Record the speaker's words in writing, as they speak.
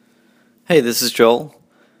Hey, this is Joel.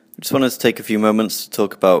 I just wanted to take a few moments to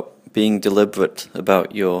talk about being deliberate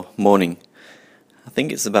about your morning. I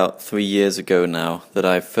think it's about 3 years ago now that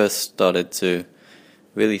I first started to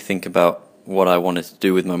really think about what I wanted to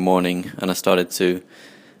do with my morning, and I started to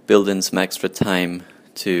build in some extra time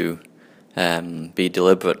to be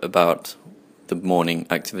deliberate about the morning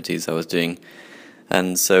activities I was doing.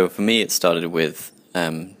 And so for me it started with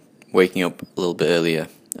waking up a little bit earlier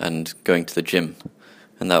and going to the gym.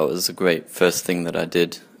 And that was a great first thing that I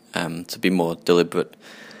did to be more deliberate.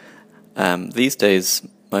 These days,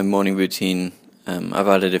 my morning routine, I've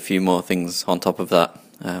added a few more things on top of that.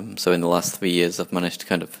 So in the last 3 years, I've managed to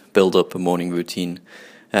kind of build up a morning routine.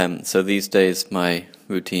 So these days, my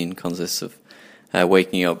routine consists of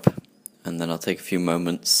waking up, and then I'll take a few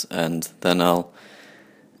moments, and then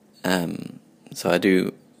so I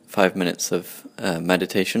do 5 minutes of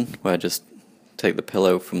meditation, where I just take the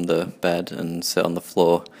pillow from the bed and sit on the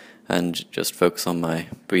floor and just focus on my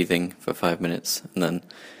breathing for 5 minutes, and then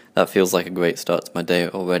that feels like a great start to my day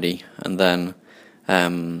already. And then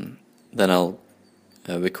I'll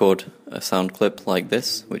record a sound clip like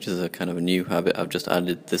this, which is a kind of a new habit I've just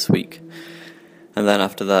added this week. And then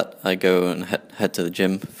after that I go and head to the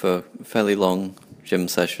gym for a fairly long gym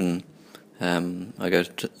session. I go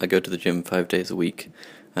to the gym 5 days a week,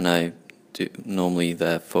 and I do normally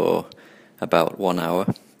there for about 1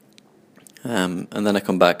 hour, and then I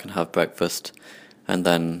come back and have breakfast, and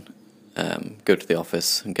then go to the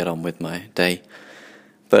office and get on with my day.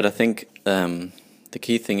 But I think the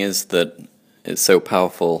key thing is that it's so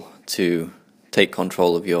powerful to take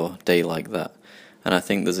control of your day like that, and I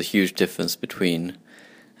think there's a huge difference between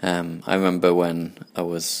I remember when I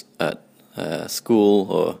was at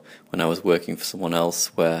school or when I was working for someone else,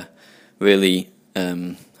 where really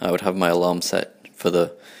I would have my alarm set for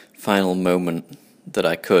the final moment that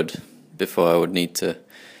I could before I would need to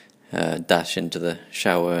dash into the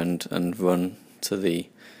shower and run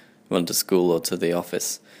to school or to the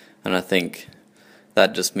office. And I think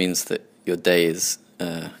that just means that your day is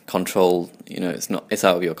controlled. It's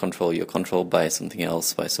out of your control. You're controlled by something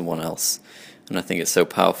else, by someone else. And I think it's so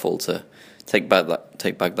powerful to take back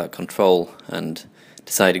that control and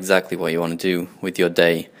decide exactly what you want to do with your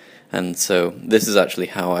day. And so this is actually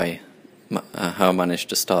how I managed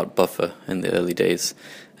to start Buffer in the early days.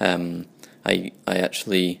 I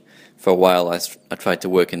actually, for a while, I tried to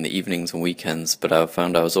work in the evenings and weekends, but I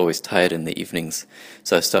found I was always tired in the evenings,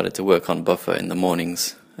 so I started to work on Buffer in the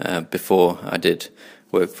mornings before I did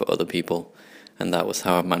work for other people, and that was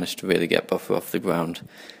how I managed to really get Buffer off the ground.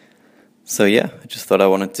 So yeah, I just thought I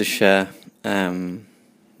wanted to share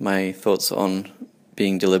my thoughts on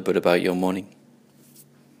being deliberate about your morning.